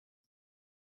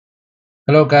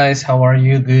Hello guys, how are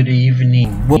you? Good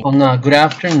evening. Well, no, good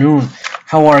afternoon.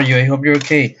 How are you? I hope you're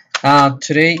okay.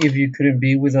 Today, if you couldn't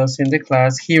be with us in the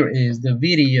class, here is the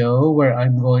video where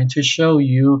I'm going to show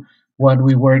you what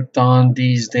we worked on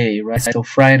this day, right? So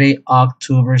Friday,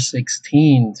 October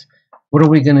 16th. What are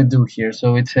we gonna do here?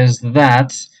 So it says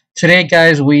that today,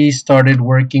 guys, we started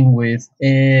working with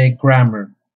a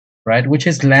grammar, right? Which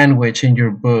is language in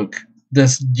your book,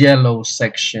 this yellow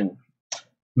section.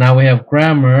 Now we have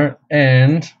grammar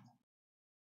and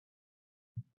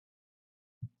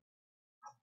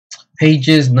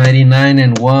pages 99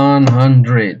 and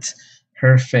 100.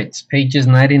 Perfect. Pages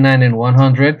 99 and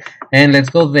 100. And let's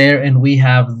go there and we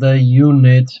have the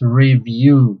unit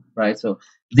review, right? So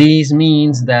this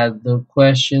means that the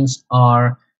questions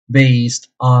are based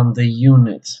on the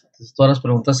unit. Entonces, todas las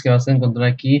preguntas que vas a encontrar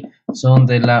aquí son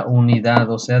de la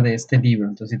unidad, o sea, de este libro.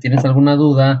 Entonces, si tienes alguna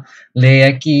duda, lee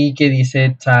aquí que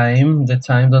dice time, the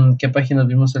time, ¿qué páginas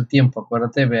vimos el tiempo?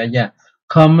 Acuérdate, ve allá.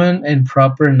 Common and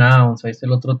proper nouns, ahí está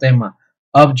el otro tema.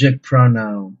 Object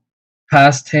pronoun,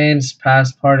 past tense,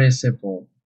 past participle,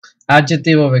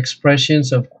 adjective of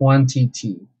expressions of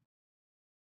quantity,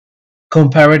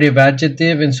 comparative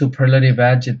adjective and superlative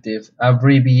adjective,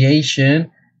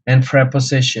 abbreviation and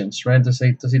prepositions, right?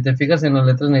 Entonces, si te fijas en las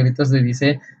letras negritas, le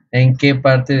dice en qué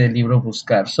parte del libro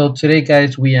buscar. So today,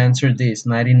 guys, we answered this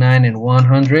 99 and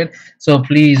 100. So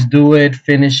please do it,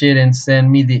 finish it, and send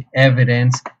me the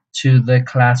evidence to the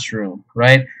classroom,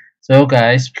 right? So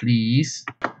guys, please.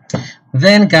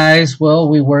 Then guys, well,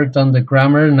 we worked on the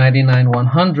grammar 99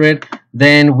 100.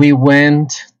 Then we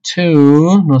went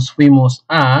to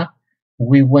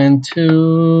we went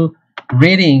to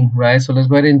reading, right? So let's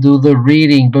go ahead and do the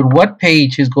reading. But what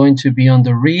page is going to be on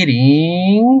the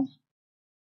reading?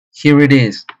 Here it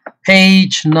is.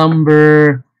 Page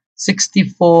number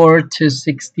 64 to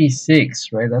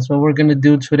 66, right? That's what we're going to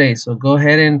do today. So go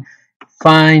ahead and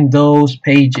find those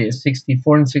pages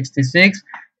 64 and 66,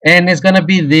 and it's gonna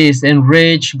be this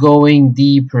enrich, going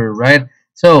deeper, right?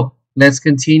 So let's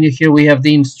continue. Here we have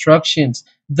the instructions.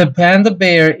 The panda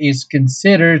bear is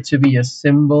considered to be a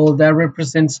symbol that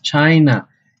represents China.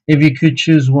 If you could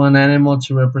choose one animal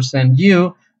to represent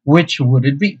you, which would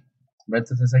it be? Right?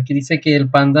 Entonces aquí dice que el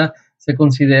panda se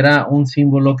considera un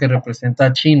símbolo que representa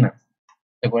a China.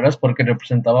 ¿Te acuerdas? Porque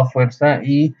representaba fuerza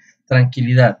y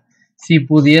tranquilidad. Si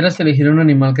pudieras elegir un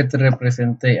animal que te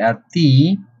represente a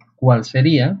ti, ¿cuál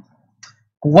sería?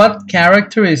 What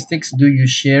characteristics do you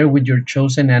share with your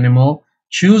chosen animal?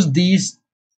 Choose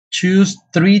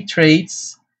 3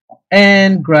 traits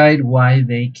and write why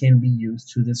they can be used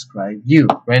to describe you.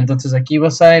 Right? Entonces aquí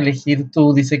vas a elegir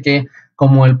tú, dice que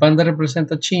como el panda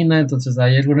representa a China, entonces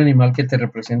hay algún animal que te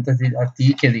represente a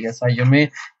ti, que digas, yo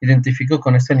me identifico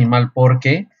con este animal, ¿por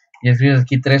qué? Y escribes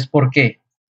aquí 3 ¿por qué?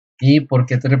 Y por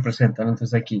qué te representan.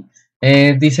 Entonces aquí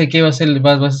dice que vas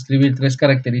a escribir 3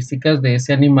 características de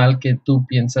ese animal que tú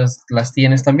piensas las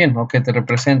tienes también o que te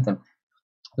representan.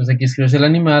 Entonces aquí escribes el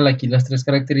animal, aquí las 3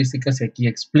 características y aquí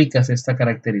explicas esta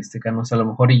característica. No sé, a lo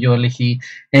mejor yo elegí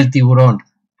el tiburón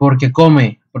porque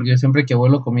come, porque siempre que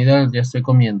vuelo comida ya estoy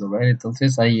comiendo, ¿vale?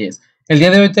 Entonces ahí es. El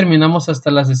día de hoy terminamos hasta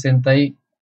las 60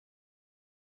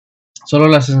 solo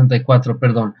la 64,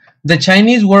 perdón. The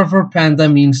Chinese word for panda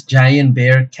means giant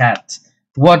bear cat.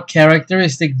 What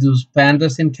characteristic do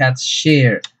pandas and cats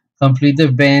share? Complete the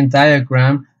Venn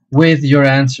diagram with your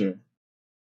answer.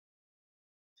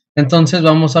 Entonces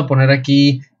vamos a poner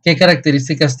aquí qué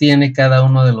características tiene cada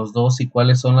uno de los dos y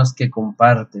cuáles son las que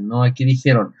comparten, ¿no? Aquí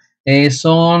dijeron,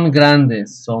 son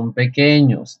grandes, son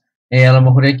pequeños. A lo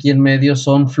mejor aquí en medio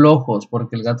son flojos,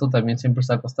 porque el gato también siempre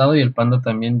está acostado y el panda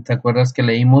también, ¿te acuerdas que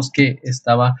leímos que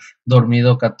estaba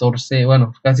dormido 14,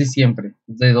 bueno, casi siempre,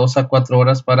 de 2 a 4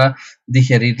 horas para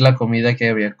digerir la comida que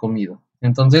había comido?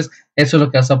 Entonces, eso es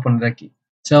lo que vas a poner aquí.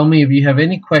 Tell me if you have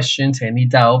any questions, any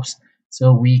doubts,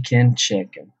 so we can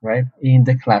check it, right, in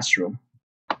the classroom.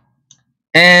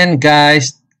 And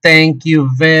guys, thank you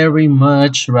very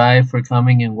much, right, for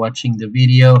coming and watching the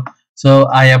video. So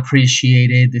I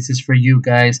appreciate it. This is for you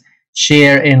guys.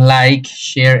 Share and like.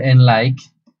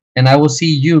 And I will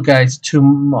see you guys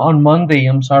on Monday.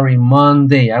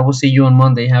 Monday. I will see you on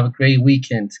Monday. Have a great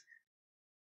weekend.